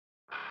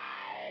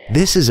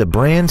This is a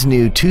brand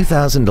new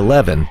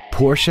 2011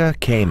 Porsche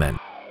Cayman.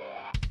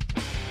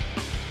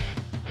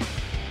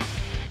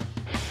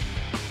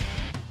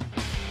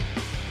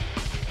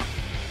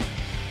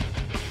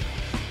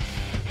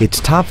 Its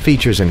top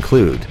features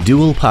include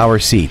dual power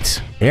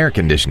seats, air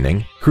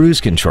conditioning, cruise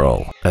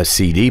control, a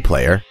CD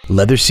player,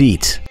 leather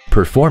seats,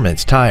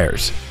 performance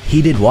tires,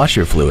 heated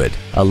washer fluid,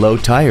 a low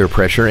tire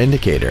pressure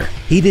indicator,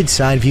 heated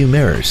side view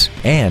mirrors,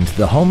 and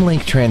the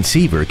HomeLink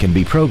transceiver can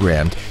be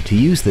programmed to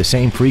use the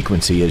same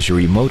frequency as your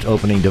remote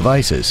opening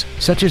devices,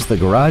 such as the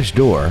garage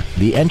door,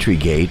 the entry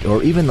gate,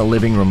 or even the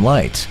living room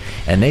lights,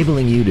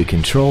 enabling you to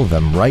control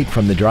them right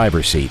from the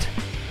driver's seat.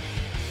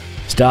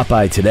 Stop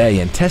by today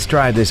and test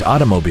drive this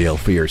automobile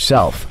for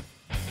yourself.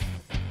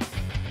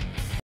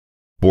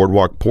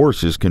 Boardwalk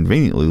Porsche is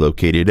conveniently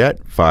located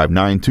at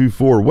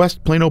 5924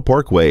 West Plano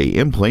Parkway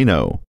in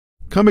Plano.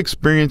 Come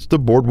experience the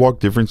Boardwalk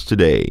difference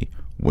today.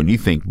 When you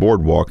think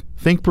Boardwalk,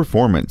 think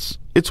performance.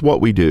 It's what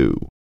we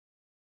do.